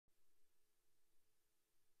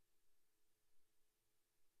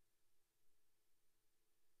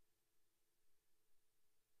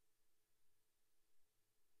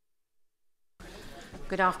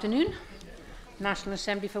Good afternoon. The National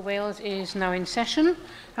Assembly for Wales is now in session,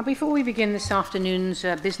 and before we begin this afternoon's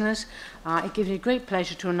business, it gives me great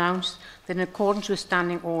pleasure to announce that in accordance with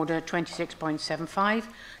Standing Order 26.75,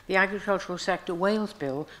 the Agricultural Sector Wales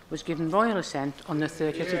Bill was given royal assent on the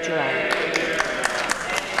 30th of July.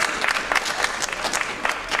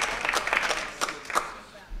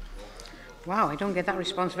 Wow, I don't get that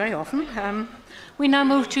response very often. We now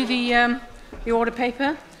move to the order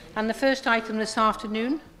paper, and the first item this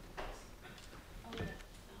afternoon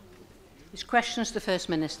is questions to the First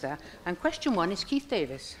Minister. And question one is Keith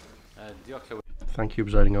Davis. Thank you,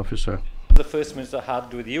 Presiding Officer. The First Minister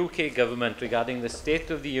had with the UK Government regarding the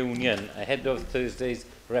State of the Union ahead of Thursday's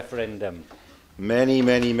referendum.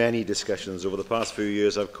 Many discussions. Over the past few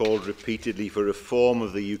years, I've called repeatedly for reform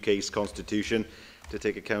of the UK's constitution to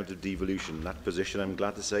take account of devolution. That position, I'm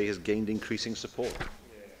glad to say, has gained increasing support.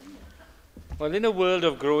 Well, in a world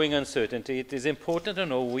of growing uncertainty, it is important to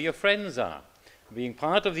know who your friends are. Being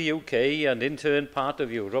part of the UK and in turn part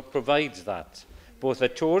of Europe provides that. Both the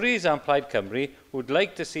Tories and Plaid Cymru would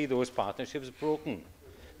like to see those partnerships broken.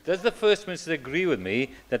 Does the First Minister agree with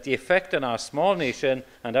me that the effect on our small nation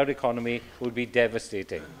and our economy would be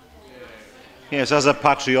devastating? Yes, as a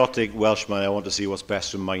patriotic Welshman, I want to see what's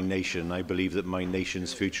best for my nation. I believe that my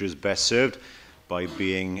nation's future is best served by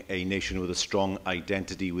being a nation with a strong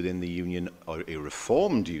identity within the Union, or a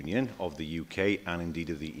reformed Union of the UK and indeed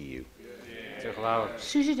of the EU.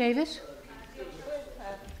 Susie Davis.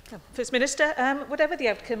 First Minister, whatever the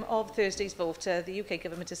outcome of Thursday's vote, the UK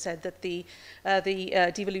Government has said that the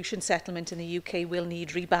devolution settlement in the UK will need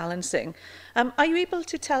rebalancing. Are you able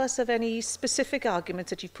to tell us of any specific arguments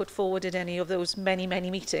that you've put forward in any of those many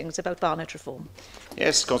meetings about Barnett reform?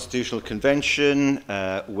 Yes, Constitutional Convention,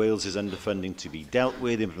 Wales is underfunding to be dealt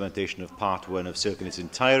with, implementation of Part 1 of CIRC in its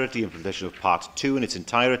entirety, implementation of Part 2 in its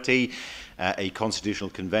entirety, a constitutional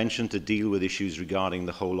convention to deal with issues regarding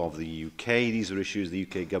the whole of the UK. These are issues the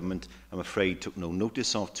UK government, I'm afraid, took no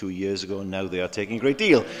notice of 2 years ago, and now they are taking a great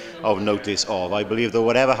deal of notice of. I believe that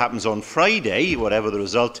whatever happens on Friday, whatever the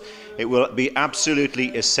result, it will be absolutely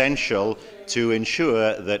essential to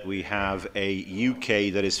ensure that we have a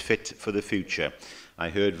UK that is fit for the future. I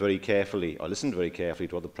heard very carefully, or listened very carefully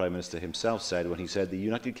to what the Prime Minister himself said when he said the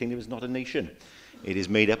United Kingdom is not a nation. It is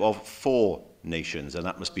made up of 4 nations, and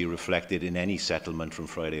that must be reflected in any settlement from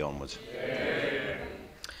Friday onwards.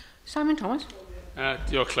 Simon Thomas.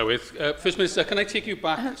 Diolch, Llywydd. First Minister, can I take you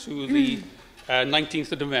back to the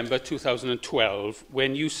 19th of November 2012,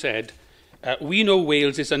 when you said, we know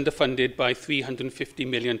Wales is underfunded by £350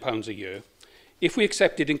 million a year. If we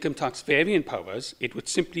accepted income tax varying powers, it would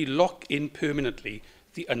simply lock in permanently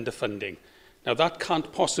the underfunding. Now, that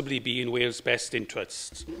can't possibly be in Wales' best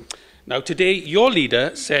interests. Now, today, your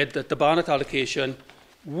leader said that the Barnett allocation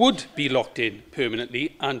would be locked in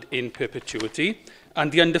permanently and in perpetuity,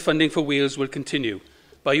 and the underfunding for Wales will continue.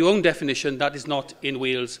 By your own definition, that is not in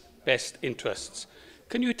Wales' best interests.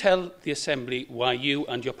 Can you tell the Assembly why you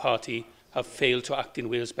and your party have failed to act in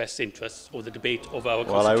Wales' best interests or the debate of our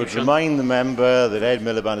constitution? Well, I would remind the member that Ed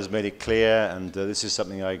Miliband has made it clear, and this is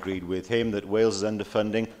something I agreed with him, that Wales'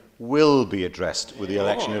 underfunding will be addressed with the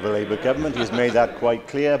election of a Labour government. He has made that quite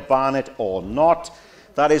clear, Barnett or not.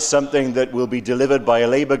 That is something that will be delivered by a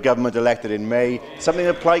Labour government elected in May, something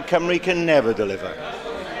that Plaid Cymru can never deliver.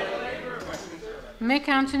 Mick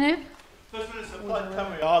Anthony. First Minister, Plaid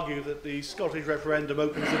Cymru argue that the Scottish referendum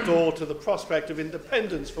opens the door to the prospect of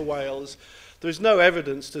independence for Wales. There is no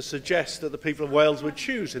evidence to suggest that the people of Wales would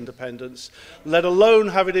choose independence, let alone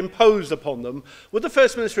have it imposed upon them. Would the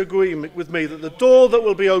First Minister agree with me that the door that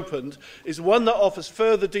will be opened is one that offers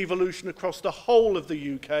further devolution across the whole of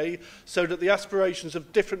the UK, so that the aspirations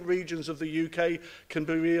of different regions of the UK can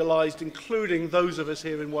be realised, including those of us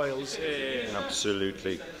here in Wales?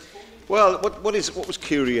 Absolutely. Well, what was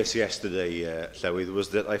curious yesterday, Llywydd, was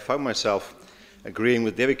that I found myself agreeing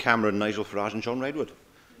with David Cameron, Nigel Farage and John Redwood.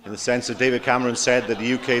 In the sense that David Cameron said that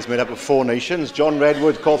the UK is made up of 4 nations, John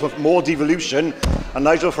Redwood called for more devolution, and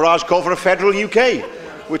Nigel Farage called for a federal UK,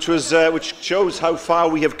 which shows how far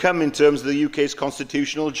we have come in terms of the UK's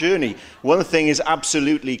constitutional journey. One thing is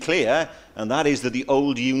absolutely clear, and that is that the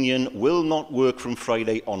old union will not work from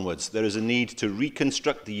Friday onwards. There is a need to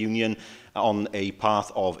reconstruct the union on a path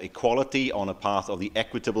of equality, on a path of the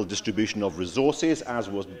equitable distribution of resources, as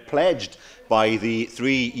was pledged by the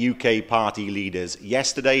 3 UK party leaders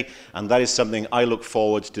yesterday, and that is something I look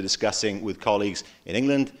forward to discussing with colleagues in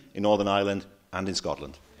England, in Northern Ireland and in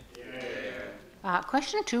Scotland.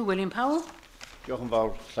 Question 2, William Powell. Diolch yn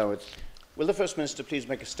fawr, Llywydd. Will the First Minister please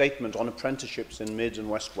make a statement on apprenticeships in Mid and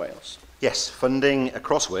West Wales? Yes, funding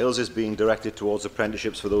across Wales is being directed towards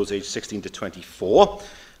apprenticeships for those aged 16 to 24,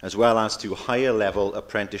 as well as to higher level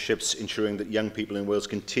apprenticeships, ensuring that young people in Wales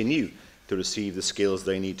continue to receive the skills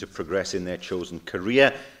they need to progress in their chosen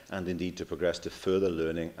career and indeed to progress to further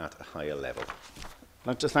learning at a higher level. I'd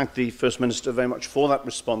like to thank the First Minister very much for that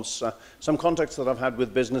response. Some contacts that I've had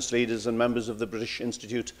with business leaders and members of the British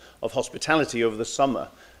Institute of Hospitality over the summer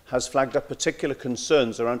has flagged up particular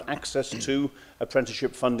concerns around access to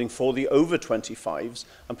apprenticeship funding for the over 25s,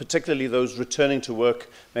 and particularly those returning to work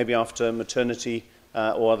maybe after maternity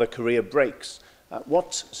or other career breaks.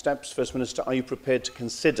 What steps, First Minister, are you prepared to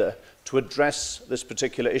consider to address this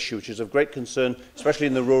particular issue, which is of great concern, especially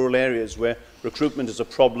in the rural areas where recruitment is a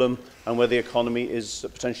problem and where the economy is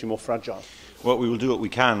potentially more fragile? Well, we will do what we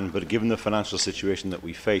can, but given the financial situation that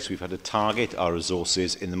we face, we've had to target our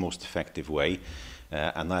resources in the most effective way.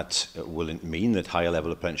 And that will mean that higher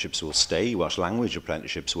level apprenticeships will stay, Welsh language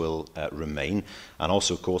apprenticeships will remain, and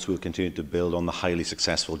also, of course, we'll continue to build on the highly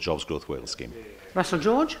successful Jobs Growth Wales scheme. Russell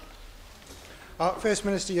George. First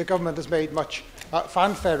Minister, your government has made much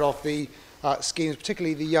fanfare of the schemes,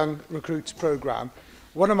 particularly the Young Recruits programme.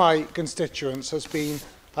 One of my constituents has been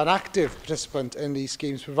an active participant in these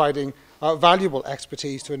schemes, providing valuable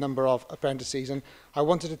expertise to a number of apprentices, and I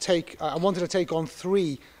wanted to take on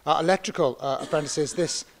 3 electrical apprentices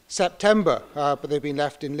this September, but they've been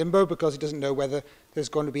left in limbo because he doesn't know whether there's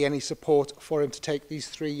going to be any support for him to take these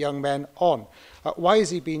 3 young men on. Why has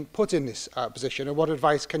he been put in this position, and what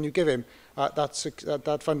advice can you give him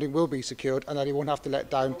that funding will be secured and that he won't have to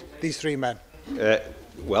let down these 3 men?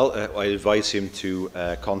 I advise him to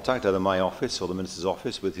contact either my office or the Minister's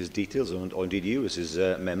office with his details, or indeed you as his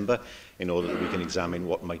member, in order that we can examine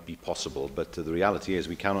what might be possible. But the reality is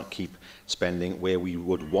we cannot keep spending where we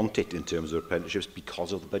would want it in terms of apprenticeships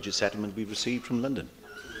because of the budget settlement we've received from London.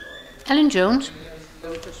 Ellen Jones.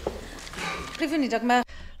 Prif Weinidog,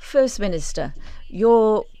 First Minister,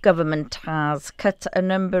 your government has cut a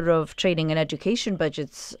number of training and education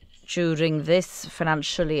budgets during this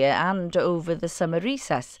financial year and over the summer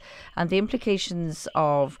recess, and the implications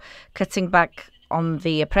of cutting back on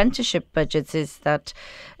the apprenticeship budgets is that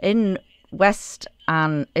in West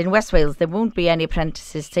Wales there won't be any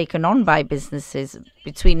apprentices taken on by businesses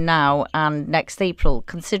between now and next April.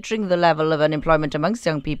 Considering the level of unemployment amongst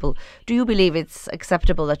young people, do you believe it's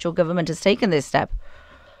acceptable that your government has taken this step?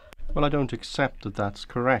 Well, I don't accept that that's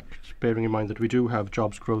correct, bearing in mind that we do have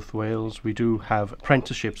Jobs Growth Wales, we do have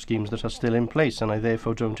apprenticeship schemes that are still in place, and I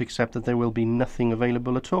therefore don't accept that there will be nothing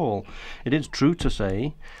available at all. It is true to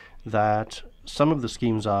say that some of the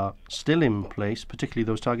schemes are still in place, particularly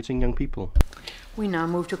those targeting young people. We now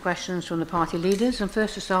move to questions from the party leaders, and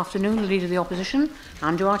first this afternoon, the Leader of the Opposition,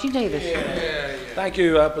 Andrew Davies. Thank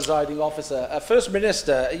you, Presiding Officer. First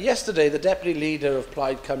Minister, yesterday the Deputy Leader of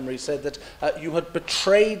Plaid Cymru said that you had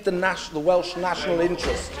betrayed the Welsh national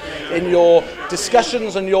interest in your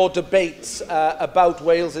discussions and your debates about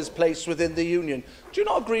Wales's place within the Union. Do you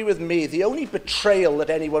not agree with me? The only betrayal that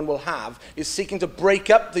anyone will have is seeking to break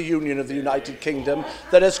up the Union of the United Kingdom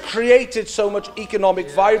that has created so much economic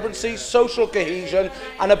vibrancy, social cohesion,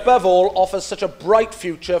 and above all, offers such a bright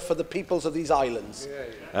future for the peoples of these islands.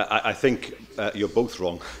 I think you're both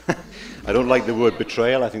wrong. I don't like the word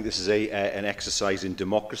betrayal. I think this is an exercise in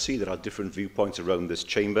democracy. There are different viewpoints around this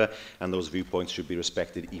chamber, and those viewpoints should be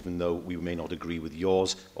respected, even though we may not agree with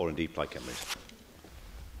yours or indeed Plaid Cymru's.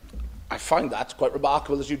 I find that quite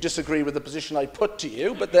remarkable as you disagree with the position I put to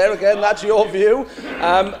you, but there again, that's your view.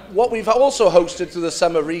 What we've also hosted through the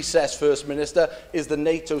summer recess, First Minister, is the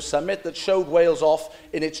NATO summit that showed Wales off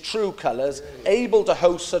in its true colours, able to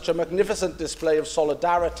host such a magnificent display of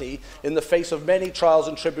solidarity in the face of many trials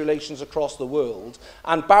and tribulations across the world.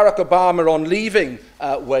 And Barack Obama, on leaving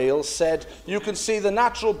Wales, said, "You can see the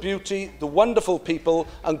natural beauty, the wonderful people,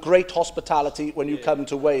 and great hospitality when you come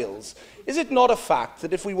to Wales." Is it not a fact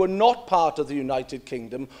that if we were not part of the United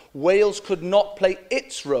Kingdom, Wales could not play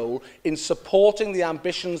its role in supporting the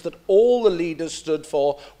ambitions that all the leaders stood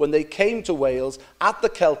for when they came to Wales at the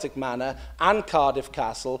Celtic Manor and Cardiff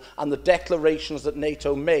Castle, and the declarations that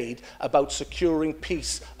NATO made about securing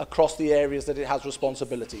peace across the areas that it has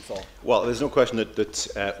responsibility for? Well, there's no question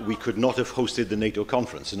that we could not have hosted the NATO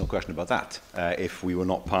conference. There's no question about that. If we were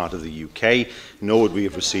not part of the UK, nor would we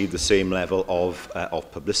have received the same level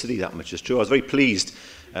of publicity. That much is true. I was very pleased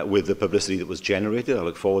with the publicity that was generated. I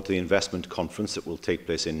look forward to the investment conference that will take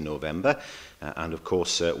place in November. And of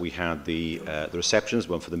course, we had the receptions,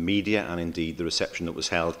 one for the media, and indeed the reception that was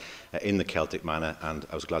held in the Celtic Manor. And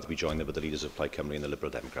I was glad to be joined there with the leaders of Plaid Cymru and the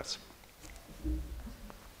Liberal Democrats.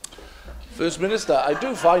 First Minister, I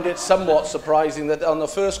do find it somewhat surprising that on the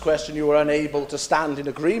first question you were unable to stand in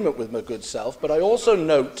agreement with my good self, but I also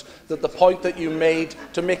note that the point that you made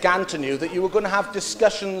to Mick Antonew, that you were going to have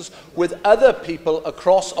discussions with other people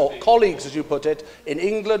across, or colleagues as you put it, in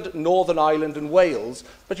England, Northern Ireland and Wales,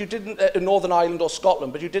 but you didn't, Northern Ireland or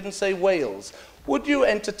Scotland, but you didn't say Wales. Would you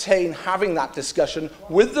entertain having that discussion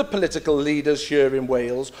with the political leaders here in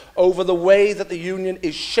Wales over the way that the union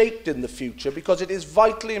is shaped in the future? Because it is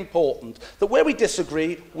vitally important that where we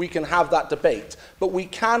disagree, we can have that debate, but we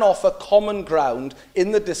can offer common ground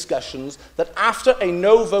in the discussions that after a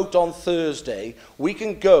no vote on Thursday, we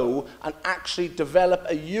can go and actually develop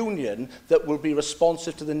a union that will be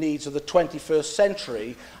responsive to the needs of the 21st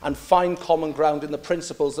century and find common ground in the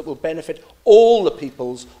principles that will benefit all the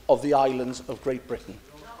peoples of the islands of Great Britain.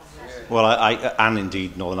 Well, and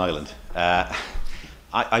indeed Northern Ireland.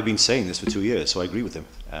 I've been saying this for 2 years, so I agree with him.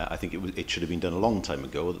 I think it should have been done a long time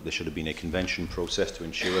ago, that there should have been a convention process to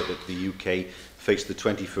ensure that the UK faced the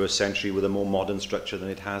 21st century with a more modern structure than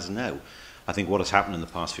it has now. I think what has happened in the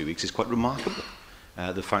past few weeks is quite remarkable.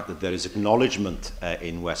 The fact that there is acknowledgement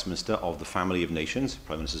in Westminster of the family of nations,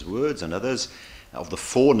 Prime Minister's words and others, of the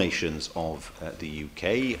 4 nations of the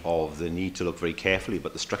UK, of the need to look very carefully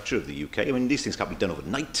about the structure of the UK. I mean, these things can't be done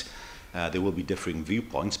overnight. There will be differing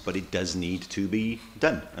viewpoints, but it does need to be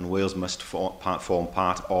done, and Wales must form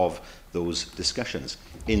part of those discussions.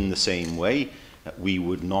 In the same way, we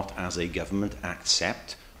would not, as a government,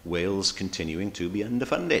 accept Wales continuing to be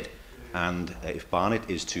underfunded. And if Barnet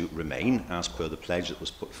is to remain, as per the pledge that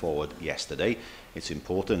was put forward yesterday, it's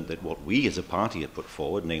important that what we as a party have put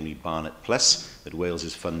forward, namely Barnet Plus, that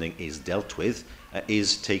Wales's funding is dealt with,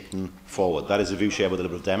 is taken forward. That is a view shared with the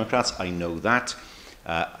Liberal Democrats. I know that.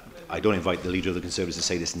 I don't invite the leader of the Conservatives to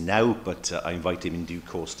say this now, but I invite him in due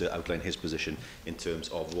course to outline his position in terms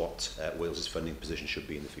of what Wales's funding position should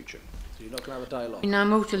be in the future. So you're not going to have a dialogue? We now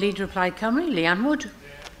move to Leader of Plaid Cymru, Leanne Wood.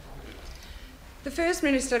 The First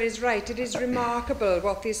Minister is right. It is remarkable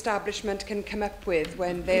what the establishment can come up with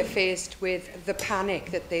when they're faced with the panic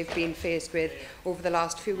that they've been faced with over the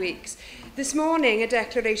last few weeks. This morning, a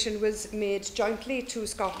declaration was made jointly to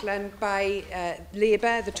Scotland by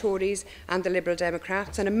Labour, the Tories and the Liberal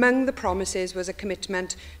Democrats, and among the promises was a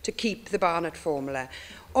commitment to keep the Barnet formula.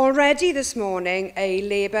 Already this morning, a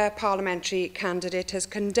Labour parliamentary candidate has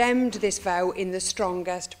condemned this vow in the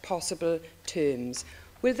strongest possible terms.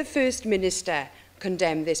 Will the First Minister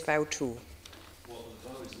condemn this vow too?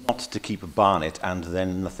 Not to keep Barnet and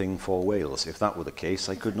then nothing for Wales. If that were the case,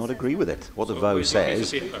 I could not agree with it. What the vow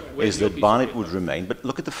says is that Barnet would remain. But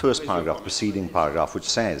look at the first paragraph, the preceding paragraph, which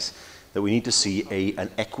says that we need to see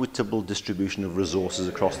an equitable distribution of resources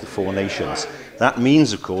across the 4 nations. That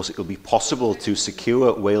means, of course, it will be possible to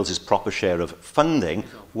secure Wales's proper share of funding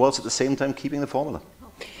whilst at the same time keeping the formula.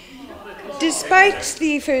 Despite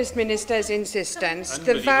the First Minister's insistence,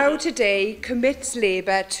 the vow today commits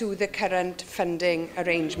Labour to the current funding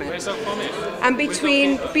arrangement. And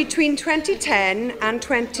between 2010 and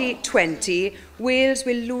 2020, Wales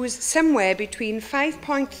will lose somewhere between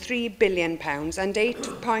 £5.3 billion and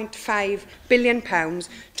 £8.5 billion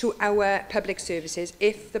to our public services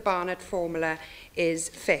if the Barnet formula is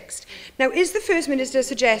fixed. Now, is the First Minister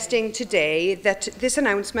suggesting today that this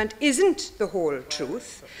announcement isn't the whole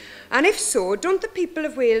truth? And if so, don't the people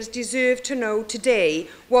of Wales deserve to know today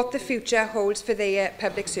what the future holds for their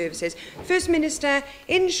public services? First Minister,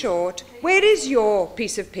 in short, where is your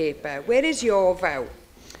piece of paper? Where is your vow?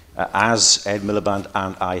 As Ed Miliband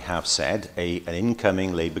and I have said, an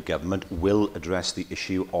incoming Labour government will address the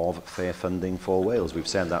issue of fair funding for Wales. We've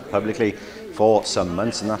said that publicly for some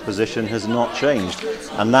months, and that position has not changed.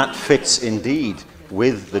 And that fits indeed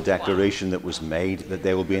with the declaration that was made that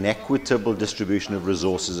there will be an equitable distribution of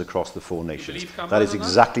resources across the 4 nations. That is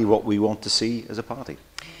exactly what we want to see as a party.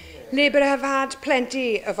 Labour have had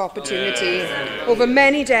plenty of opportunity over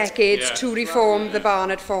many decades to reform the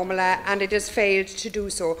Barnet formula, and it has failed to do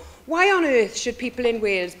so. Why on earth should people in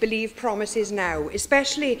Wales believe promises now,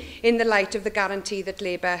 especially in the light of the guarantee that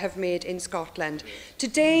Labour have made in Scotland?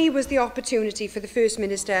 Today was the opportunity for the First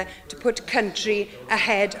Minister to put country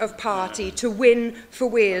ahead of party, to win for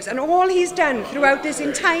Wales. And all he's done throughout this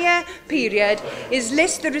entire period is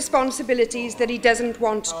list the responsibilities that he doesn't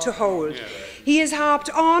want to hold. He has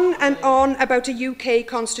harped on and on about a UK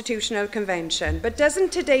constitutional convention, but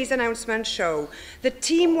doesn't today's announcement show that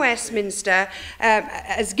Team Westminster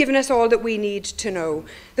has given us all that we need to know?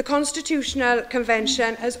 The constitutional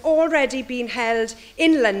convention has already been held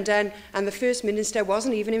in London, and the First Minister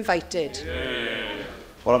wasn't even invited.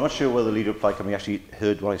 Well, I'm not sure whether the Leader of Plaid Cymru actually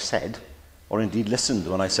heard what I said, or indeed listened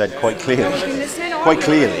when I said quite clearly quite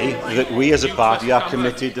clearly that we as a party are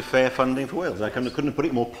committed to fair funding for Wales. I couldn't put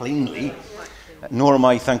it more plainly. Nor am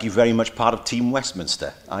I, thank you very much, part of Team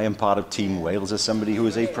Westminster. I am part of Team Wales as somebody who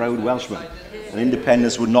is a proud Welshman. And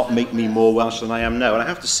independence would not make me more Welsh than I am now. And I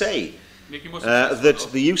have to say that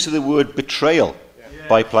the use of the word betrayal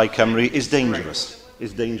by Plaid Cymru is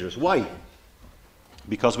dangerous. Why?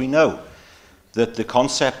 Because we know that the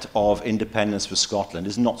concept of independence for Scotland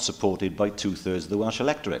is not supported by 2/3 of the Welsh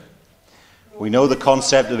electorate. We know the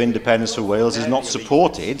concept of independence for Wales is not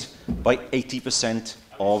supported by 80%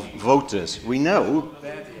 of voters. We know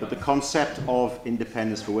that the concept of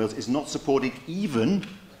independence for Wales is not supported even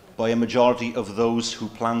by a majority of those who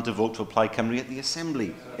plan to vote for Plaid Cymru at the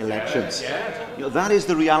Assembly elections. You know, that is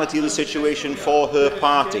the reality of the situation for her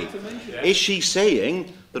party. Is she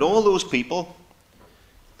saying that all those people,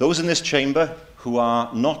 those in this chamber who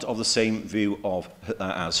are not of the same view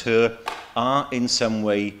as her, are in some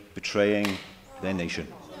way betraying their nation?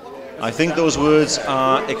 I think those words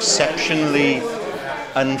are exceptionally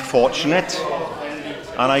unfortunate,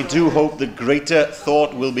 and I do hope that greater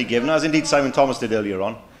thought will be given, as indeed Simon Thomas did earlier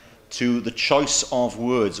on, to the choice of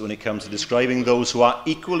words when it comes to describing those who are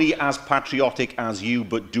equally as patriotic as you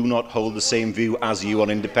but do not hold the same view as you on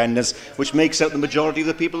independence, which makes up the majority of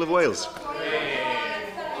the people of Wales.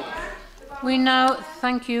 We now,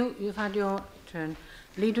 thank you, you've had your turn.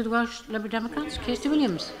 Leader of the Welsh Liberal Democrats, Kirsty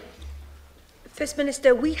Williams. First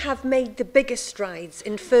Minister, we have made the biggest strides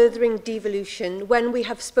in furthering devolution when we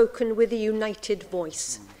have spoken with a united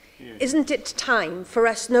voice. Isn't it time for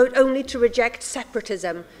us not only to reject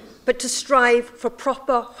separatism, but to strive for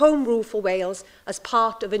proper home rule for Wales as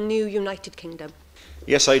part of a new United Kingdom?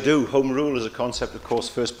 Yes, I do. Home rule is a concept, of course,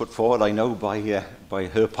 first put forward, I know, by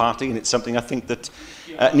her party, and it's something I think that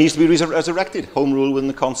needs to be resurrected. Home rule within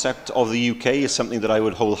the concept of the UK is something that I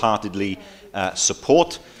would wholeheartedly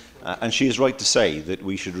support. And she is right to say that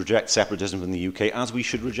we should reject separatism from the UK as we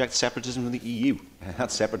should reject separatism from the EU.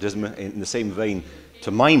 That's separatism in the same vein,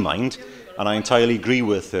 to my mind, and I entirely agree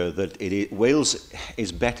with her that Wales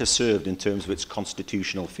is better served in terms of its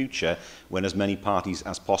constitutional future when as many parties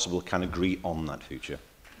as possible can agree on that future.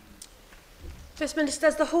 First Minister,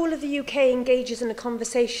 as the whole of the UK engages in a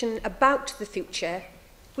conversation about the future,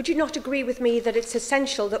 would you not agree with me that it's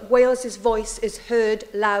essential that Wales's voice is heard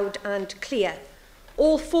loud and clear?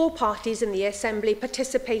 All 4 parties in the Assembly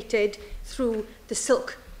participated through the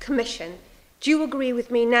Silk Commission. Do you agree with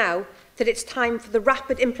me now that it's time for the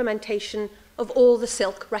rapid implementation of all the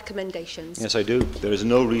Silk recommendations? Yes, I do. There is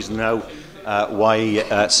no reason now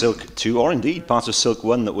why Silk 2, or indeed parts of Silk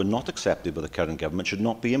 1 that were not accepted by the current government, should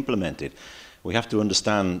not be implemented. We have to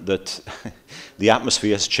understand that the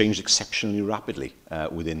atmosphere has changed exceptionally rapidly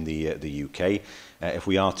within the UK. If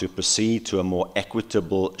we are to proceed to a more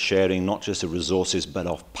equitable sharing, not just of resources, but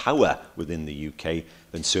of power within the UK,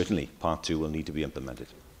 then certainly Part 2 will need to be implemented.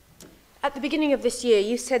 At the beginning of this year,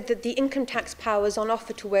 you said that the income tax powers on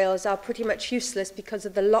offer to Wales are pretty much useless because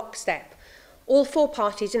of the lockstep. All 4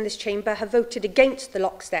 parties in this chamber have voted against the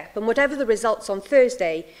lockstep, and whatever the results on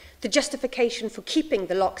Thursday, the justification for keeping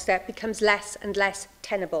the lockstep becomes less and less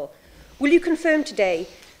tenable. Will you confirm today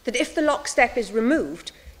that if the lockstep is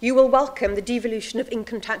removed, you will welcome the devolution of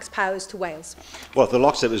income tax powers to Wales? Well, if the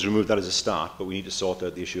lockstep is removed, that is a start, but we need to sort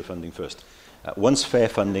out the issue of funding first. Once fair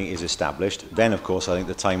funding is established, then, of course, I think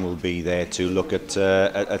the time will be there to look at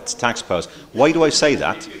tax powers. Why do I say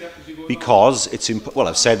that? Because well,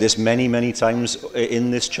 I've said this many, many times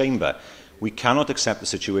in this chamber. We cannot accept the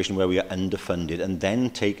situation where we are underfunded and then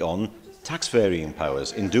take on tax varying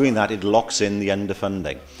powers. In doing that, it locks in the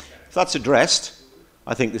underfunding. If that's addressed,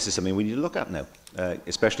 I think this is something we need to look at now,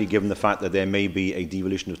 especially given the fact that there may be a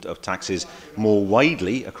devolution of taxes more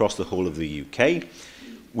widely across the whole of the UK.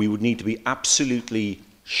 We would need to be absolutely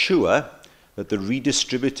sure that the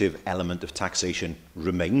redistributive element of taxation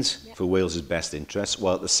remains for Wales's best interests,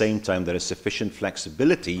 while at the same time there is sufficient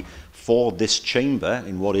flexibility for this chamber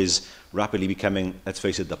in what is rapidly becoming, let's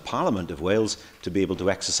face it, the Parliament of Wales, to be able to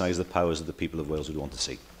exercise the powers that the people of Wales would want to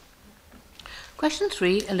see. Question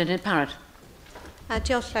 3, Eluned Parrott.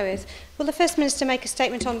 Diolch Llywydd. Will the First Minister make a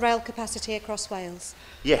statement on rail capacity across Wales?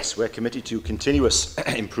 Yes, we're committed to continuous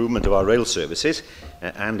improvement of our rail services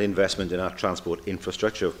and investment in our transport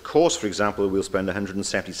infrastructure. Of course, for example, we'll spend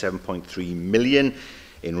 £177.3 million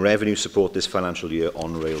in revenue support this financial year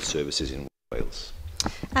on rail services in Wales.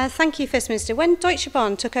 Thank you, First Minister. When Deutsche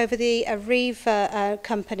Bahn took over the Arriva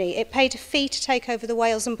company, it paid a fee to take over the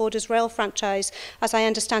Wales and Borders rail franchise, as I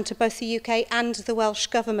understand, to both the UK and the Welsh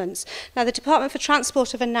governments. Now, the Department for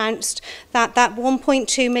Transport have announced that that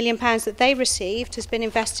 £1.2 million that they received has been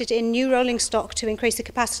invested in new rolling stock to increase the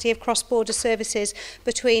capacity of cross-border services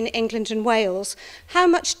between England and Wales. How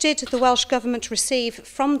much did the Welsh government receive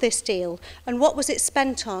from this deal, and what was it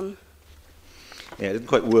spent on? Yeah, it didn't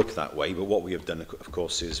quite work that way, but what we have done, of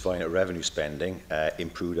course, is via revenue spending,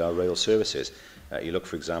 improved our rail services. You look,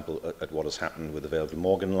 for example, at what has happened with the Vale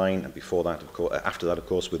Glamorgan line, and before that, of course, after that, of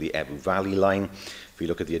course, with the Ebbw Valley line. If you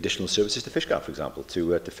look at the additional services to Fishguard, for example,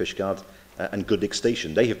 to Fishguard and Goodwick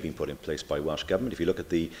Station, they have been put in place by Welsh Government. If you look at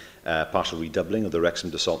the partial redoubling of the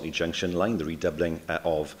Wrexham to Saltney Junction line, the redoubling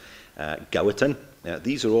of Gowerton,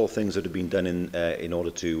 these are all things that have been done in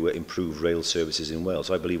order to improve rail services in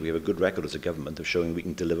Wales. I believe we have a good record as a government of showing we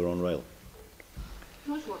can deliver on rail.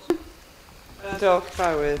 Diolch,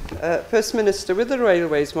 Llywydd. First Minister, with the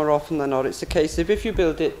railways, more often than not, it's a case of if you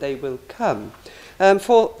build it, they will come.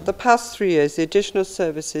 For the past 3 years, the additional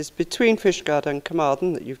services between Fishguard and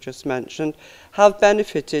Carmarthen that you've just mentioned have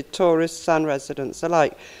benefited tourists and residents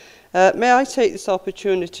alike. May I take this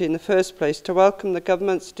opportunity in the first place to welcome the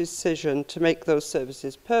government's decision to make those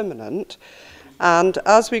services permanent, and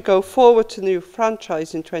as we go forward to the new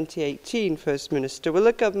franchise in 2018, First Minister, will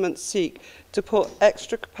the government seek to put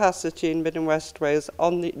extra capacity in Mid and West Wales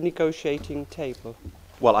on the negotiating table?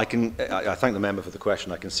 Well, I thank the member for the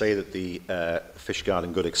question. I can say that the Fishguard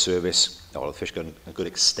and Goodwick service, or the Fishguard and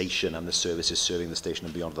Goodwick station and the services serving the station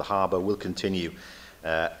and beyond the harbour will continue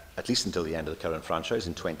at least until the end of the current franchise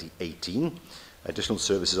in 2018. Additional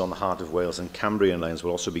services on the Heart of Wales and Cambrian lines will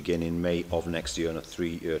also begin in May of next year on a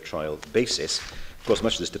 3-year trial basis. Of course,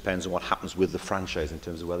 much of this depends on what happens with the franchise in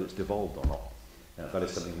terms of whether it's devolved or not. That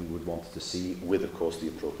is something we would want to see with, of course, the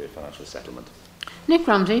appropriate financial settlement. Nick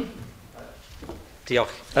Ramsey. Diolch.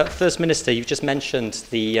 First Minister, you've just mentioned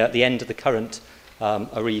the end of the current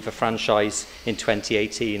Arriva franchise in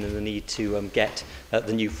 2018 and the need to get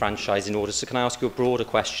the new franchise in order. So can I ask you a broader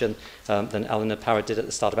question than Eleanor Parrott did at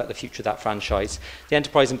the start about the future of that franchise? The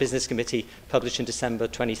Enterprise and Business Committee published in December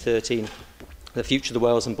 2013 the Future of the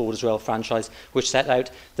Wales and Borders Rail franchise, which set out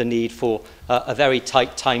the need for a very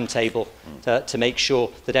tight timetable to make sure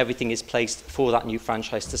that everything is placed for that new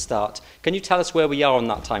franchise to start. Can you tell us where we are on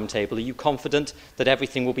that timetable? Are you confident that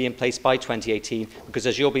everything will be in place by 2018? Because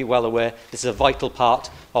as you'll be well aware, this is a vital part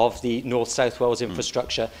of the North-South Wales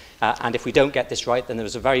infrastructure, and if we don't get this right, then there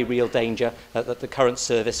is a very real danger that the current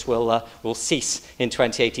service will cease in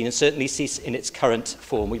 2018 and certainly cease in its current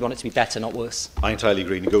form. We want it to be better, not worse. I entirely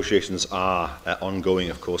agree. Negotiations are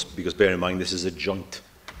ongoing, of course, because bear in mind this is a joint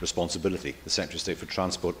responsibility. The Secretary of State for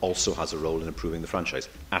Transport also has a role in improving the franchise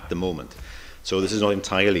at the moment. So this is not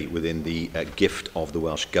entirely within the gift of the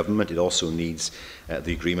Welsh Government. It also needs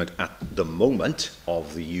the agreement at the moment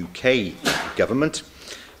of the UK Government.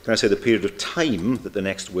 Can I say the period of time that the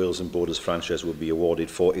next Wales and Borders franchise will be awarded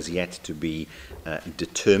for is yet to be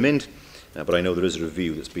determined, but I know there is a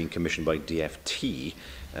review that's being commissioned by DfT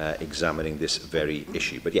examining this very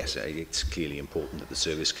issue. But yes, it's clearly important that the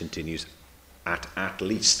service continues at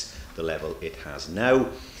least the level it has now.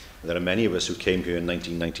 There are many of us who came here in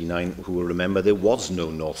 1999 who will remember there was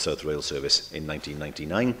no North-South Rail service in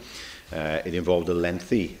 1999. It involved a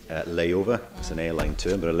lengthy layover, it's an airline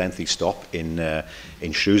term, but a lengthy stop in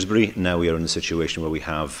Shrewsbury. Now we are in a situation where we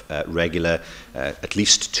have regular, at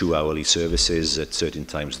least 2-hourly services at certain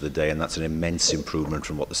times of the day, and that's an immense improvement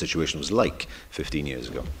from what the situation was like 15 years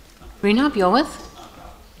ago. Rena, you're with?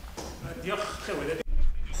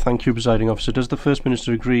 Thank you, Presiding Officer. Does the First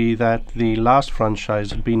Minister agree that the last franchise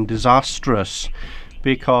had been disastrous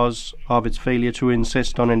because of its failure to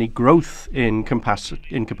insist on any growth in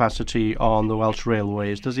capacity on the Welsh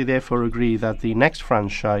railways? Does he therefore agree that the next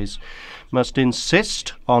franchise must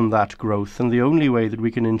insist on that growth, and the only way that we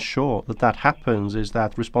can ensure that that happens is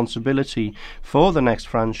that responsibility for the next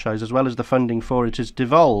franchise as well as the funding for it is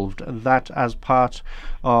devolved, that as part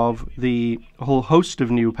of the whole host of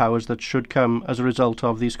new powers that should come as a result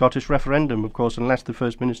of the Scottish referendum, of course, unless the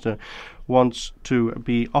First Minister wants to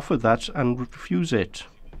be offered that and refuse it?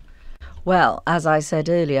 Well, as I said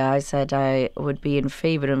earlier, I said I would be in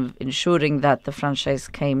favour of ensuring that the franchise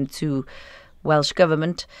came to Welsh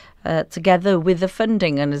Government together with the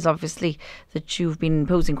funding, and it's obviously that you've been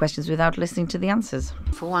posing questions without listening to the answers.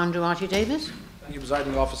 For Andrew R.T. Davis. Thank you,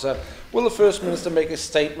 Presiding Officer. Will the First Minister make a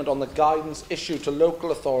statement on the guidance issued to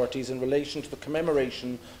local authorities in relation to the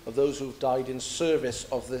commemoration of those who have died in service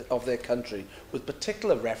of their country, with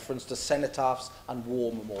particular reference to cenotaphs and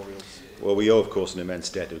war memorials? Well, we owe, of course, an immense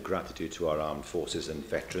debt of gratitude to our armed forces and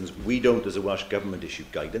veterans. We don't, as a Welsh Government, issue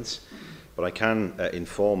guidance, but I can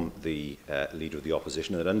inform the Leader of the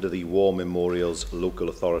Opposition that under the War Memorials Local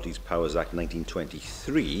Authorities Powers Act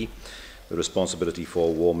 1923, the responsibility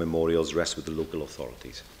for war memorials rests with the local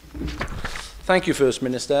authorities. Thank you, First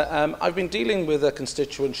Minister. I've been dealing with a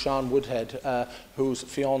constituent, Sian Woodhead, whose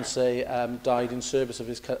fiancé died in service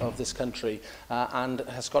of this country and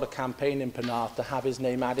has got a campaign in Penarth to have his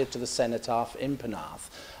name added to the cenotaph in Penarth.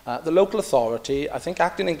 The local authority, I think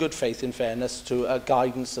acting in good faith in fairness to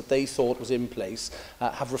guidance that they thought was in place,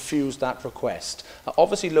 have refused that request.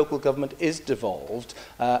 Obviously, local government is devolved.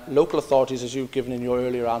 Local authorities, as you've given in your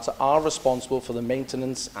earlier answer, are responsible for the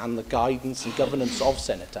maintenance and the guidance and governance of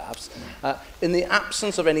cenotaphs. In the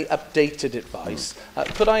absence of any updated advice,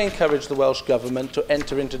 could I encourage the Welsh Government to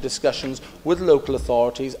enter into discussions with local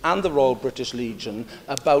authorities and the Royal British Legion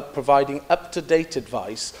about providing up-to-date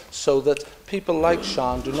advice so that people like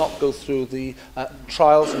Sian do not go through the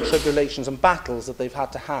trials and tribulations and battles that they've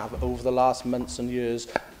had to have over the last months and years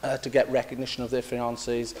to get recognition of their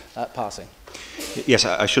fiancés' passing? Yes,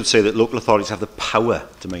 I should say that local authorities have the power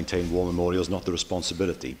to maintain war memorials, not the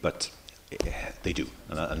responsibility, but they do,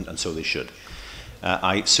 and so they should.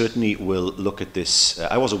 I certainly will look at this.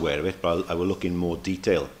 I was aware of it, but I will look in more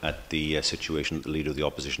detail at the situation that the Leader of the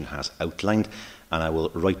Opposition has outlined, and I will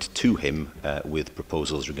write to him with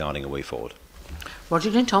proposals regarding a way forward.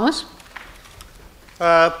 Roger Glyn Thomas.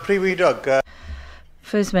 Prif Weinidog.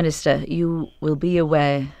 First Minister, you will be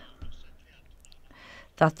aware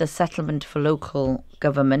that the settlement for local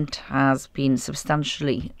government has been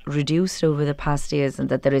substantially reduced over the past years, and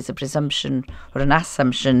that there is a presumption or an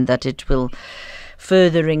assumption that it will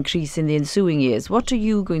further increase in the ensuing years. What are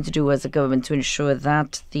you going to do as a government to ensure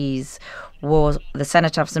that the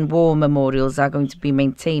cenotaphs and war memorials are going to be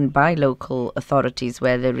maintained by local authorities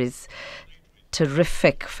where there is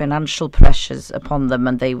terrific financial pressures upon them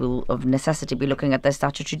and they will of necessity be looking at their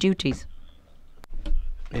statutory duties?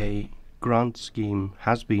 A grant scheme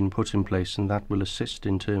has been put in place, and that will assist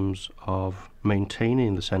in terms of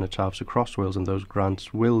maintaining the cenotaphs across Wales, and those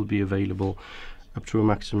grants will be available up to a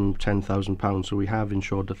maximum of £10,000. So we have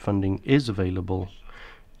ensured that funding is available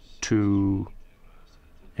to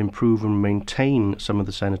improve and maintain some of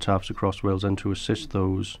the cenotaphs across Wales and to assist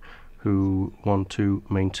those who want to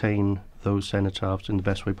maintain those cenotaphs in the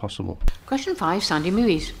best way possible. Question 5, Sandy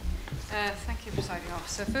Movies. Thank you, Presiding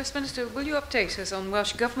Officer. First Minister, will you update us on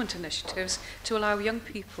Welsh Government initiatives to allow young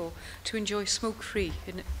people to enjoy smoke-free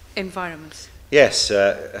environments? Yes,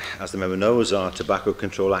 as the member knows, our tobacco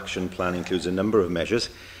control action plan includes a number of measures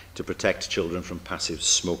to protect children from passive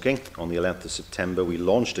smoking. On the 11th of September, we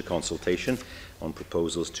launched a consultation on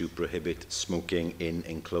proposals to prohibit smoking in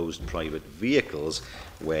enclosed private vehicles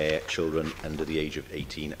where children under the age of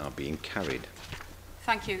 18 are being carried.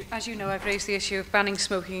 Thank you. As you know, I've raised the issue of banning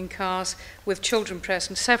smoking in cars with children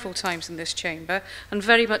present several times in this chamber, and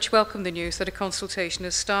very much welcome the news that a consultation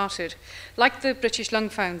has started. Like the British Lung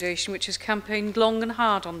Foundation, which has campaigned long and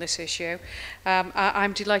hard on this issue,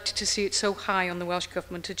 I'm delighted to see it so high on the Welsh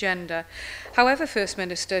Government agenda. However, First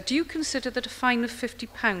Minister, do you consider that a fine of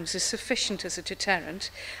 £50 is sufficient as a deterrent?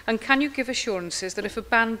 And can you give assurances that if a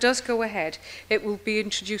ban does go ahead, it will be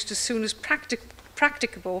introduced as soon as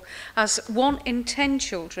practicable, as 1 in 10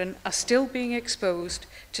 children are still being exposed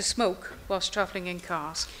to smoke whilst travelling in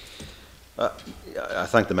cars? I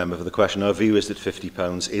thank the member for the question. Our view is that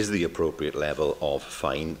 £50 is the appropriate level of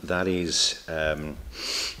fine. That is a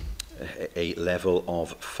level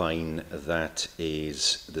of fine that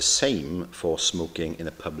is the same for smoking in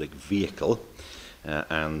a public vehicle,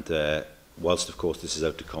 and whilst of course this is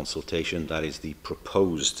out to consultation, that is the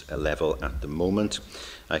proposed level at the moment.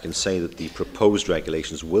 I can say that the proposed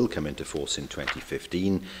regulations will come into force in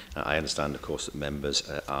 2015. I understand, of course, that members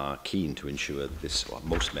are keen to ensure that this, or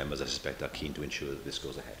most members, I suspect, are keen to ensure that this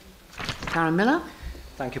goes ahead. Karen Miller.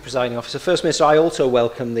 Thank you, Presiding Officer. First Minister, I also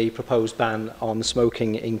welcome the proposed ban on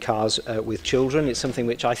smoking in cars with children. It's something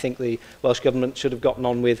which I think the Welsh Government should have gotten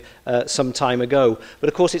on with some time ago. But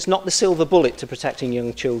of course, it's not the silver bullet to protecting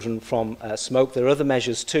young children from smoke. There are other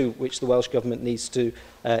measures too which the Welsh Government needs to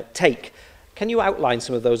take. Can you outline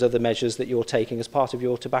some of those other measures that you're taking as part of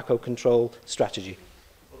your tobacco control strategy?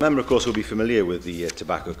 The member, of course, will be familiar with the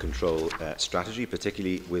tobacco control strategy,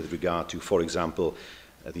 particularly with regard to, for example,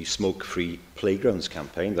 the smoke-free playgrounds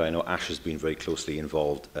campaign that I know Ash has been very closely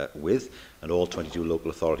involved with, and all 22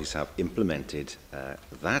 local authorities have implemented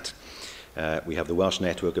that. We have the Welsh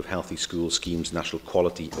Network of Healthy School Schemes National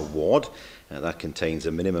Quality Award. That contains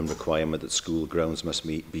a minimum requirement that school grounds must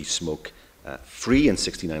be smoke-free, and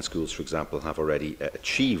 69 schools, for example, have already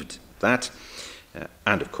achieved that.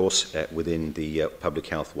 And, of course, within the Public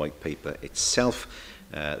Health White Paper itself,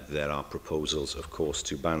 there are proposals, of course,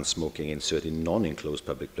 to ban smoking in certain non-enclosed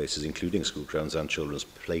public places, including school grounds and children's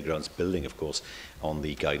playgrounds, building, of course, on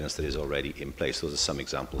the guidance that is already in place. Those are some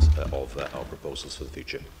examples of our proposals for the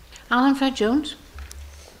future. Alan Fred Jones.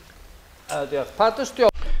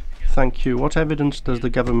 Thank you. What evidence does the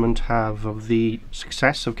government have of the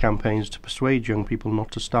success of campaigns to persuade young people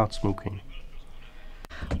not to start smoking?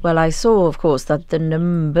 Well, I saw, of course, that the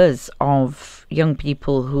numbers of young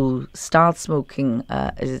people who start smoking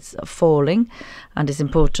is falling, and it's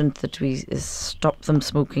important that we stop them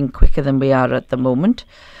smoking quicker than we are at the moment.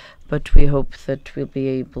 But we hope that we'll be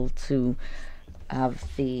able to have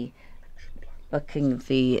the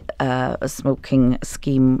smoking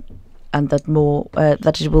scheme, and that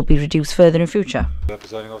that it will be reduced further in future.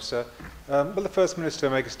 Presiding Officer, will the First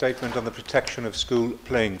Minister make a statement on the protection of school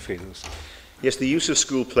playing fields? Yes, the use of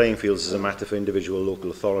school playing fields is a matter for individual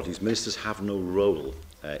local authorities. Ministers have no role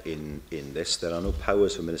in this. There are no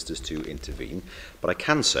powers for ministers to intervene. But I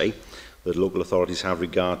can say that local authorities have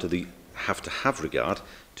to have regard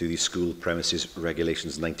to the School Premises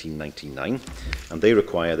Regulations 1999, and they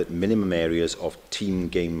require that minimum areas of team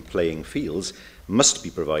game playing fields must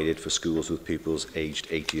be provided for schools with pupils aged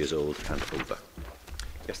 8 years old and over.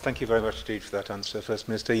 Yes, thank you very much indeed for that answer, First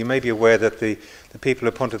Minister. You may be aware that the people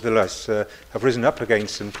of Ponte de Lys have risen up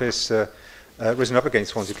against Swansea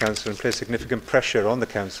Council and placed significant pressure on the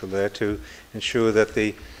council there to ensure that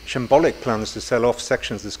the shambolic plans to sell off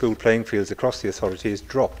sections of the school playing fields across the authority is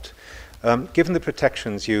dropped. Given the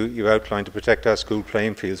protections you outlined to protect our school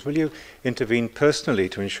playing fields, will you intervene personally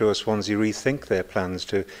to ensure Swansea rethink their plans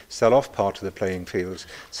to sell off part of the playing fields,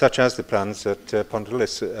 such as the plans at Ponte de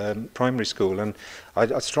Lys Primary School? And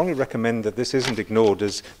I'd strongly recommend that this isn't ignored,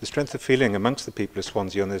 as the strength of feeling amongst the people of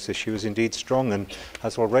Swansea on this issue is indeed strong and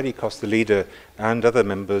has already cost the leader and other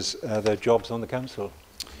members their jobs on the council.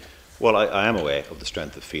 Well, I am aware of the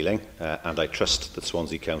strength of feeling, and I trust that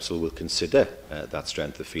Swansea Council will consider that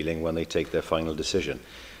strength of feeling when they take their final decision.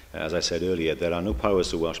 As I said earlier, there are no powers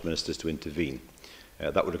for Welsh Ministers to intervene.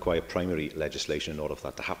 That would require primary legislation in order for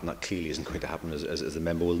that to happen. That clearly isn't going to happen, as the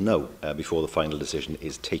member will know, before the final decision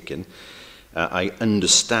is taken. I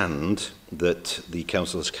understand that the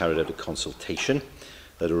Council has carried out a consultation,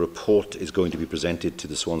 that a report is going to be presented to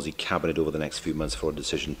the Swansea Cabinet over the next few months for a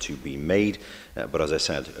decision to be made. But as I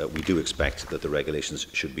said, we do expect that the regulations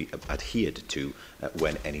should be adhered to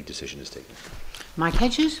when any decision is taken. Mike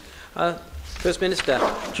Hedges. First Minister,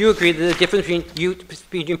 do you agree that the difference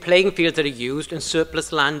between playing fields that are used and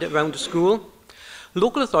surplus land around a school?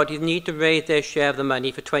 Local authorities need to raise their share of the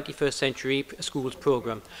money for 21st Century Schools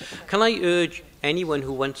programme. Can I urge anyone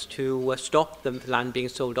who wants to stop the land being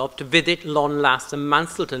sold off to visit Llanlas and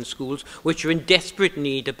Manselton schools, which are in desperate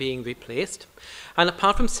need of being replaced? And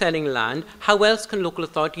apart from selling land, how else can local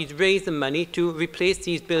authorities raise the money to replace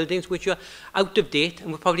these buildings which are out of date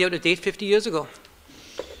and were probably out of date 50 years ago?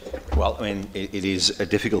 Well, I mean, it is a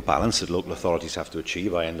difficult balance that local authorities have to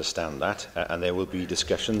achieve. I understand that. And there will be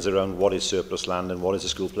discussions around what is surplus land and what is a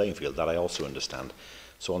school playing field. That I also understand.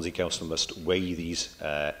 Swansea Council must weigh these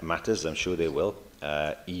matters, I'm sure they will,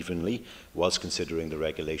 evenly, whilst considering the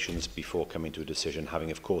regulations before coming to a decision,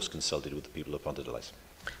 having, of course, consulted with the people of Ponte de Lys.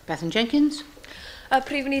 Bethan Jenkins.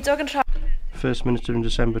 Prif Weinidog. First Minister, in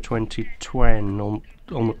December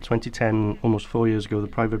 2010, almost 4 years ago, the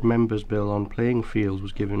Private Members Bill on playing fields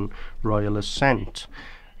was given royal assent,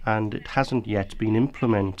 and it hasn't yet been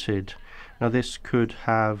implemented. Now, this could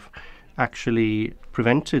have actually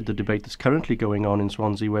prevented the debate that's currently going on in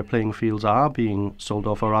Swansea, where playing fields are being sold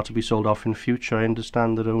off or are to be sold off in future. I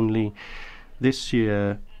understand that only this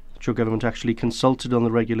year your government actually consulted on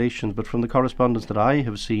the regulations, but from the correspondence that I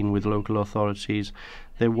have seen with local authorities,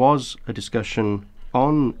 there was a discussion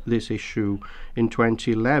on this issue in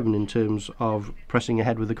 2011 in terms of pressing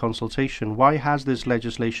ahead with the consultation. Why has this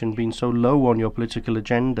legislation been so low on your political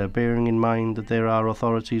agenda, bearing in mind that there are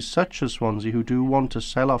authorities such as Swansea who do want to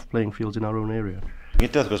sell off playing fields in our own area?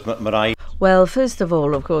 Well, first of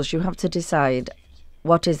all, of course, you have to decide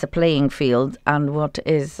what is a playing field and what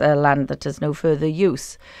is land that has no further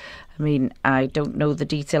use. I mean, I don't know the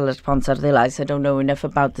detail at Ponte de Lys. I don't know enough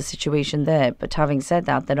about the situation there. But having said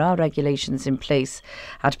that, there are regulations in place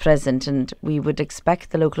at present, and we would expect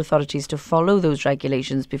the local authorities to follow those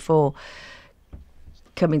regulations before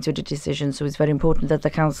coming to a decision. So it's very important that the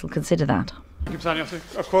council consider that. Thank you, Presiding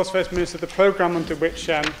Officer. Of course, First Minister, the programme under which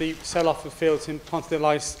the sell-off of fields in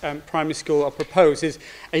Pontarddulais Primary School are proposed is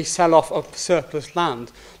a sell-off of surplus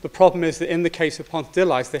land. The problem is that in the case of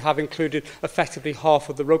Pontarddulais, they have included effectively half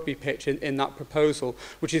of the rugby pitch in that proposal,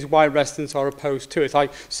 which is why residents are opposed to it. I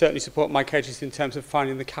certainly support Mike Hedges in terms of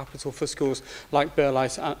finding the capital for schools like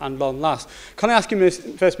Burlais and Llawn Las. Can I ask you,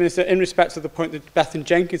 First Minister, in respect to the point that Bethan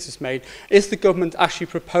Jenkins has made, is the government actually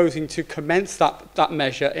proposing to commence that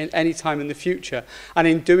measure in any time in the future? And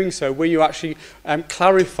in doing so, will you actually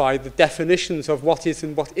clarify the definitions of what is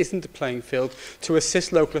and what isn't a playing field to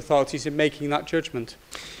assist local authorities in making that judgment?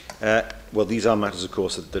 Well, these are matters, of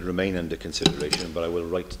course, that remain under consideration, but I will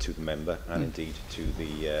write to the member and indeed to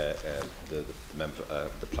the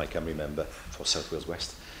Plaid Cymru member for South Wales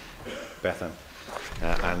West, Bethan,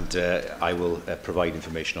 and I will provide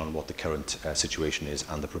information on what the current situation is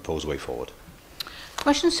and the proposed way forward.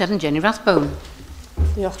 Question 7, Jenny Rathbone.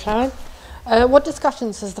 Diolch, Llawn. What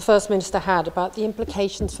discussions has the First Minister had about the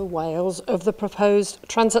implications for Wales of the proposed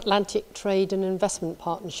Transatlantic Trade and Investment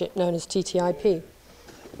Partnership known as TTIP?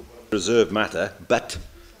 Reserved matter, but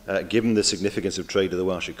given the significance of trade to the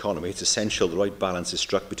Welsh economy, it's essential the right balance is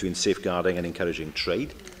struck between safeguarding and encouraging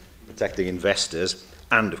trade, protecting investors,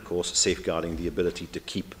 and, of course, safeguarding the ability to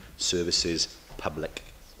keep services public.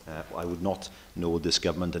 I would not know this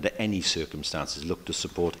government under any circumstances look to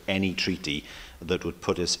support any treaty that would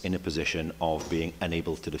put us in a position of being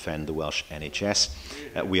unable to defend the Welsh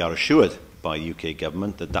NHS. We are assured by the UK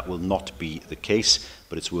government that that will not be the case,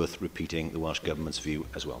 but it's worth repeating the Welsh government's view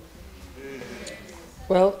as well.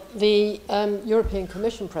 Well, the European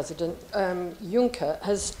Commission President, Juncker,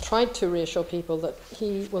 has tried to reassure people that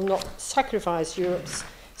he will not sacrifice Europe's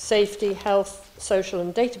safety, health, social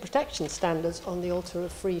and data protection standards on the altar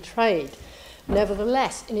of free trade.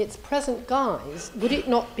 Nevertheless, in its present guise, would it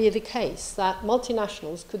not be the case that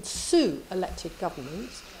multinationals could sue elected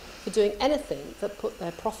governments for doing anything that put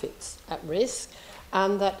their profits at risk,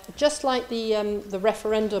 and that just like the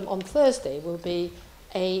referendum on Thursday will be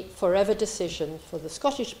a forever decision for the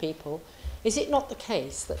Scottish people, is it not the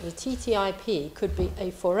case that the TTIP could be a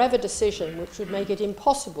forever decision which would make it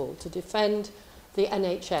impossible to defend the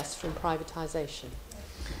NHS from privatisation?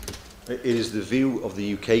 It is the view of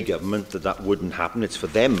the UK government that that wouldn't happen. It's for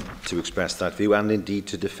them to express that view and indeed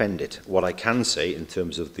to defend it. What I can say in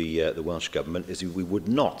terms of the Welsh government is we would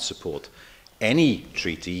not support any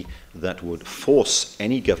treaty that would force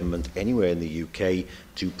any government anywhere in the UK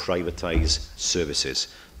to privatise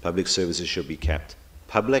services. Public services should be kept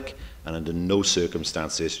public, and under no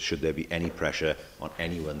circumstances should there be any pressure on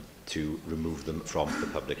anyone to remove them from the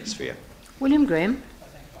public sphere. William Graham.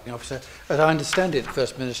 Officer, as I understand it,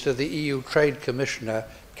 First Minister, the EU Trade Commissioner,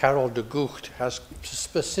 Carol de Gucht, has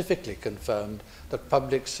specifically confirmed that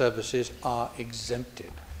public services are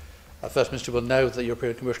exempted. First Minister will know that the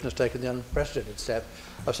European Commission has taken the unprecedented step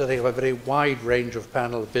of setting up a very wide range of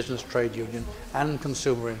panel of business, trade union and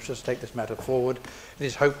consumer interests to take this matter forward. It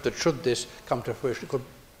is hoped that should this come to fruition, it could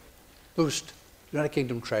boost United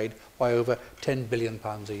Kingdom trade by over £10 billion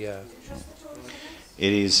a year.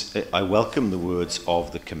 I welcome the words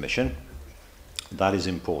of the Commission. That is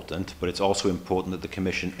important, but it's also important that the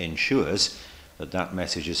Commission ensures that that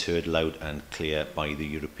message is heard loud and clear by the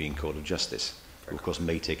European Court of Justice, who of course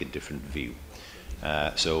may take a different view.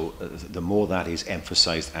 So the more that is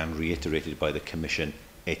emphasised and reiterated by the Commission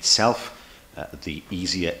itself, the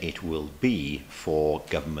easier it will be for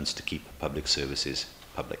governments to keep public services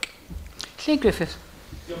public. Claire Griffith.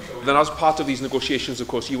 Then as part of these negotiations, of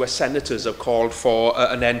course, US senators have called for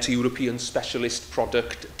an end to European specialist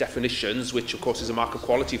product definitions, which of course is a mark of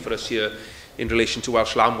quality for us here in relation to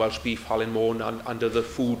Welsh lamb, Welsh beef, Halin Môn and other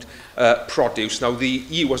food produce. Now the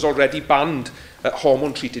EU has already banned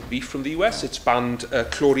hormone-treated beef from the US, it's banned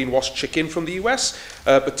chlorine-washed chicken from the US,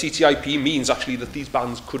 but TTIP means actually that these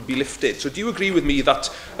bans could be lifted. So do you agree with me that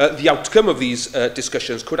the outcome of these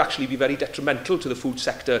discussions could actually be very detrimental to the food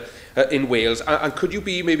sector in Wales? And could you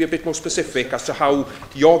be maybe a bit more specific as to how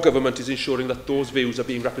your government is ensuring that those views are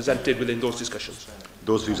being represented within those discussions?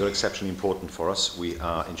 Those views are exceptionally important for us. We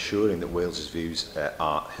are ensuring that Wales's views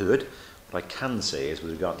are heard. What I can say is,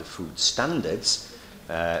 with regard to food standards,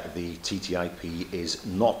 the TTIP is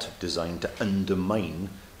not designed to undermine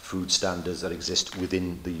food standards that exist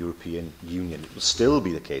within the European Union. It will still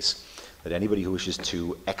be the case that anybody who wishes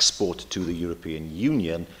to export to the European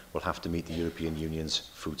Union will have to meet the European Union's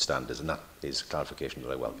food standards, and that is clarification that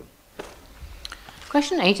I welcome.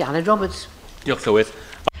 Question 8, Aled Roberts. Diolch, Llywydd.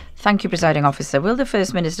 Thank you, Presiding Officer. Will the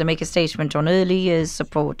First Minister make a statement on early years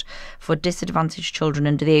support for disadvantaged children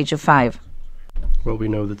under the age of 5? Well, we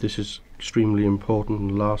know that this is extremely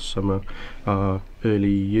important. Last summer, our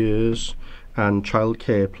early years and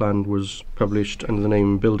childcare plan was published under the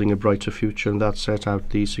name Building a Brighter Future, and that set out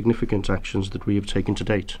the significant actions that we have taken to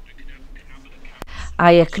date.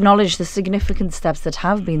 I acknowledge the significant steps that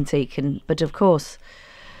have been taken, but of course,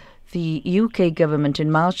 the UK government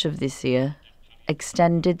in March of this year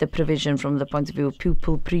extended the provision from the point of view of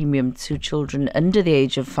pupil premium to children under the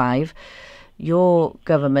age of 5. Your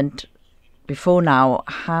government, before now,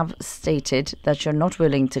 have stated that you're not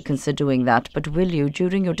willing to consider doing that, but will you,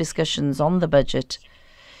 during your discussions on the budget,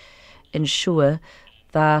 ensure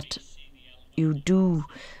that you do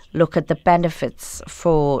look at the benefits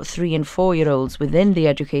for 3- and 4-year-olds within the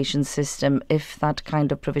education system if that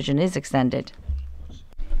kind of provision is extended?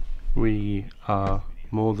 We are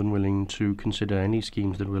more than willing to consider any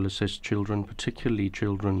schemes that will assist children, particularly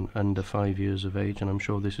children under 5 years of age, and I'm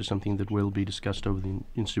sure this is something that will be discussed over the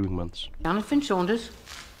ensuing months. Jonathan Saunders.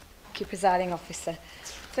 Thank you, Presiding Officer.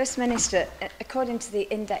 First Minister, according to the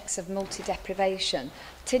Index of Multi-Deprivation,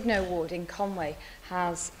 Tidno Ward in Conway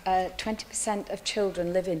has 20% of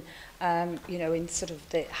children living in sort of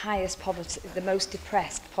the highest poverty, the most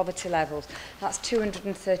depressed poverty levels. That's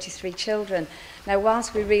 233 children. Now,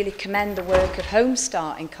 whilst we really commend the work of Home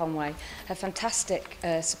Start in Conway, a fantastic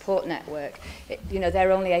support network,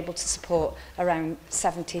 they're only able to support around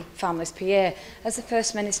 70 families per year. As the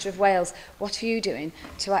First Minister of Wales, what are you doing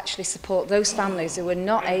to actually support those families who are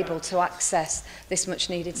not able to access this much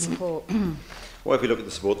needed support? Well, if we look at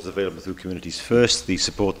the support that's available through Communities First, the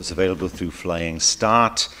support that's available through Flying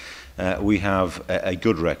Start, we have a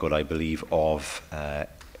good record, I believe, of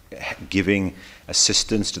giving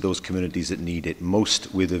assistance to those communities that need it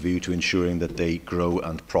most, with a view to ensuring that they grow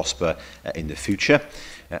and prosper in the future.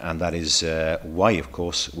 And that is why, of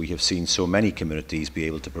course, we have seen so many communities be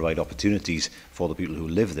able to provide opportunities for the people who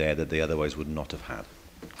live there that they otherwise would not have had.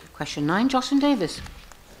 Question 9, Jocelyn Davis.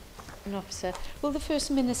 Officer, will the First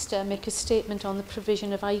Minister make a statement on the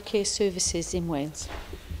provision of eye care services in Wales?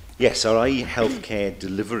 Yes, our eye healthcare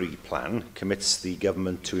delivery plan commits the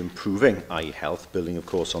government to improving eye health, building, of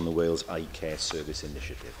course, on the Wales Eye Care Service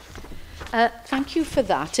Initiative. Thank you for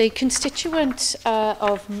that. A constituent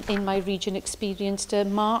in my region experienced a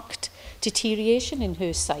marked deterioration in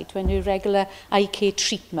her sight when her regular eye care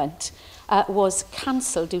treatment was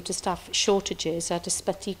cancelled due to staff shortages at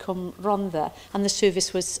Ysbyty Cwm Rhondda, and the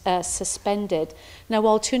service was suspended. Now,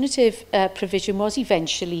 alternative provision was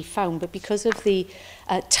eventually found, but because of the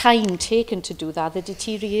time taken to do that, the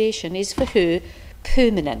deterioration is for her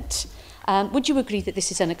permanent. Would you agree that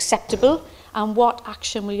this is unacceptable? And what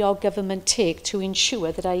action will your government take to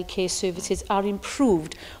ensure that eye care services are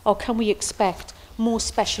improved, or can we expect more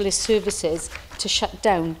specialist services to shut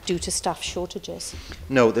down due to staff shortages?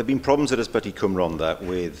 No, there have been problems at Ysbyty Cwm Rhondda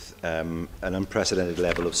with an unprecedented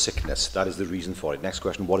level of sickness. That is the reason for it. Next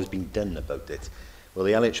question, what has been done about it? Well,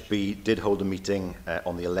 the LHB did hold a meeting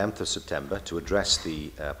on the 11th of September to address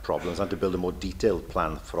the problems and to build a more detailed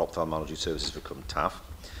plan for ophthalmology services for Cwm Taf.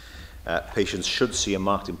 Patients should see a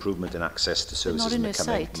marked improvement in access to services in the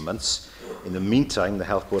coming months. In the meantime, the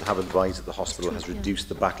Health Board have advised that the hospital has reduced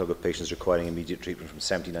the backlog of patients requiring immediate treatment from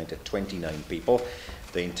 79 to 29 people.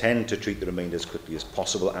 They intend to treat the remainder as quickly as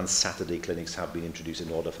possible, and Saturday clinics have been introduced in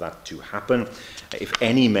order for that to happen. If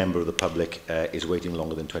any member of the public is waiting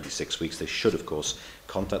longer than 26 weeks, they should, of course,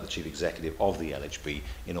 contact the Chief Executive of the LHB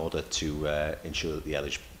in order to ensure that the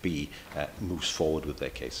LHB moves forward with their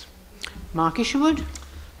case. Mark Isherwood.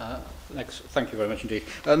 Thank you very much indeed.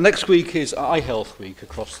 Next week is Eye Health Week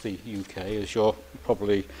across the UK, as you're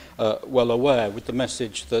probably well aware, with the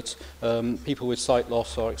message that people with sight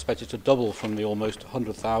loss are expected to double from the almost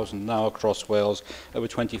 100,000 now across Wales over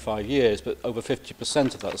 25 years, but over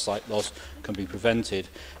 50% of that sight loss can be prevented.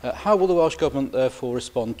 How will the Welsh Government therefore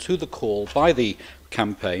respond to the call by the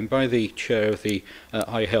campaign, by the chair of the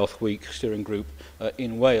Eye Health Week steering group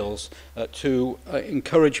in Wales, to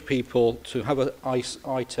encourage people to have an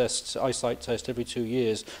eyesight test every 2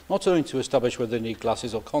 years, not only to establish whether they need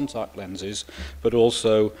glasses or contact lenses, but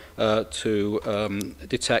also to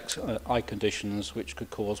detect eye conditions which could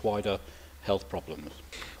cause wider health problems?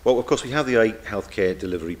 Well, of course, we have the eye healthcare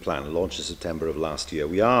delivery plan launched in September of last year.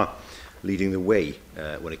 We are leading the way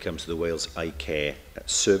when it comes to the Wales Eye Care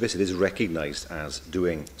Service. It is recognised as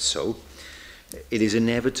doing so. It is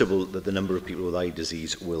inevitable that the number of people with eye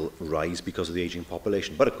disease will rise because of the ageing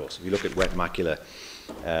population. But of course, if you look at wet macular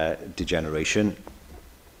degeneration,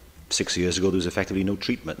 6 years ago there was effectively no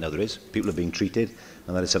treatment. Now there is. People are being treated,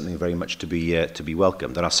 and that is something very much to be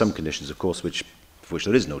welcomed. There are some conditions, of course, which for which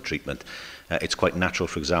there is no treatment. It's quite natural,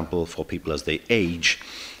 for example, for people as they age,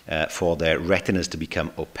 for their retinas to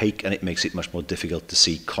become opaque, and it makes it much more difficult to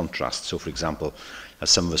see contrast. So, for example, as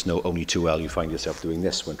some of us know only too well, you find yourself doing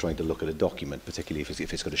this when trying to look at a document, particularly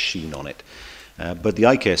if it's got a sheen on it. But the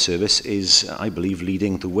eye care service is, I believe,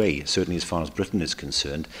 leading the way, certainly as far as Britain is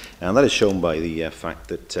concerned. And that is shown by the fact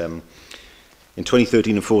that in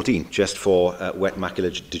 2013 and 14, just for wet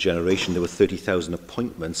macular degeneration, there were 30,000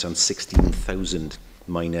 appointments and 16,000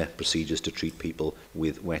 minor procedures to treat people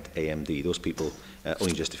with wet AMD. Those people,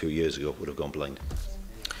 only just a few years ago, would have gone blind.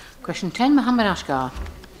 Question 10, Mohammed Ashgar.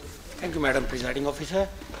 Thank you, Madam Presiding Officer.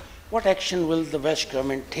 What action will the Welsh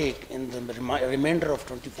Government take in the remainder of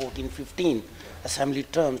 2014-15 Assembly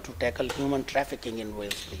terms to tackle human trafficking in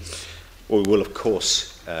Wales, please? Well, we will, of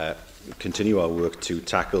course, continue our work to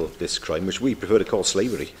tackle this crime, which we prefer to call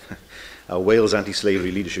slavery. Our Wales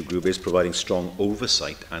Anti-Slavery Leadership Group is providing strong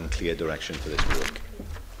oversight and clear direction for this work.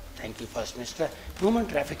 Thank you, First Minister. Human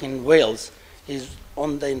trafficking in Wales is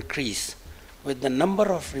on the increase, with the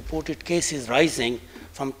number of reported cases rising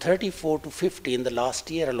from 34 to 50 in the last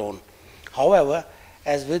year alone. However,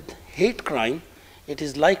 as with hate crime, it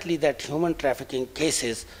is likely that human trafficking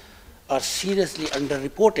cases are seriously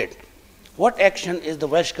underreported. What action is the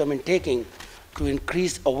Welsh Government taking to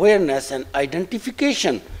increase awareness and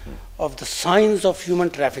identification of the signs of human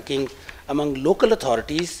trafficking among local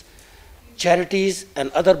authorities, charities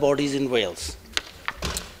and other bodies in Wales?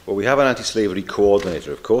 Well, we have an anti-slavery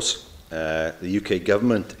coordinator, of course. The UK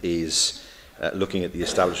government is looking at the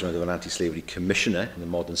establishment of an anti-slavery commissioner in the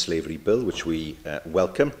Modern Slavery Bill, which we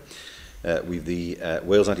welcome. We've the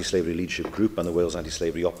Wales Anti-Slavery Leadership Group and the Wales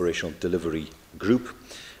Anti-Slavery Operational Delivery Group.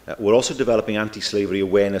 We're also developing anti-slavery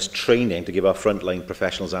awareness training to give our frontline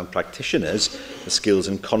professionals and practitioners the skills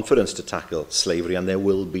and confidence to tackle slavery, and there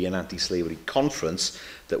will be an anti-slavery conference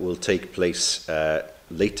that will take place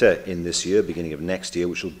later in this year, beginning of next year,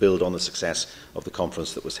 which will build on the success of the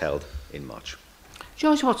conference that was held in March.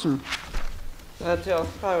 George Watson.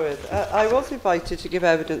 I was invited to give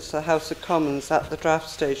evidence to the House of Commons at the draft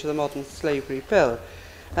stage of the Modern Slavery Bill.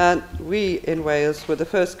 And we in Wales were the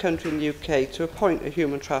first country in the UK to appoint a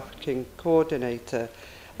human trafficking coordinator,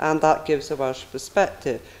 and that gives a Welsh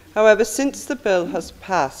perspective. However, since the bill has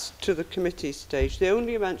passed to the committee stage, the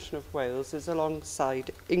only mention of Wales is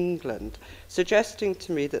alongside England, suggesting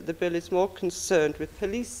to me that the bill is more concerned with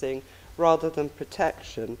policing rather than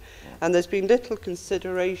protection, and there's been little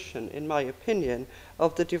consideration, in my opinion,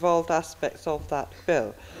 of the devolved aspects of that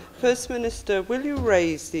bill. First Minister, will you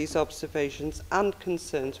raise these observations and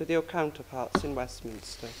concerns with your counterparts in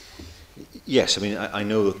Westminster? Yes, I mean, I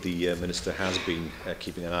know that the Minister has been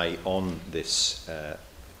keeping an eye on this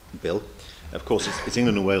bill. Of course, it's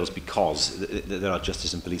England and Wales because there are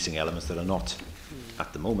justice and policing elements that are not,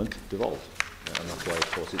 at the moment, devolved. And that's why,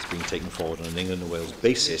 of course, it's being taken forward on an England and Wales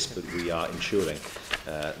basis, but we are ensuring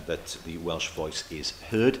that the Welsh voice is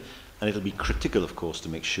heard. And it'll be critical, of course, to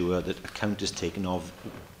make sure that account is taken of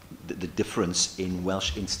the difference in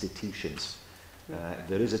Welsh institutions.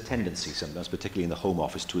 There is a tendency sometimes, particularly in the Home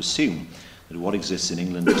Office, to assume that what exists in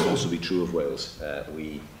England must also be true of Wales.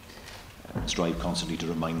 We strive constantly to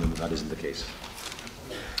remind them that that isn't the case.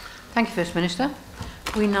 Thank you, First Minister.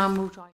 We now move to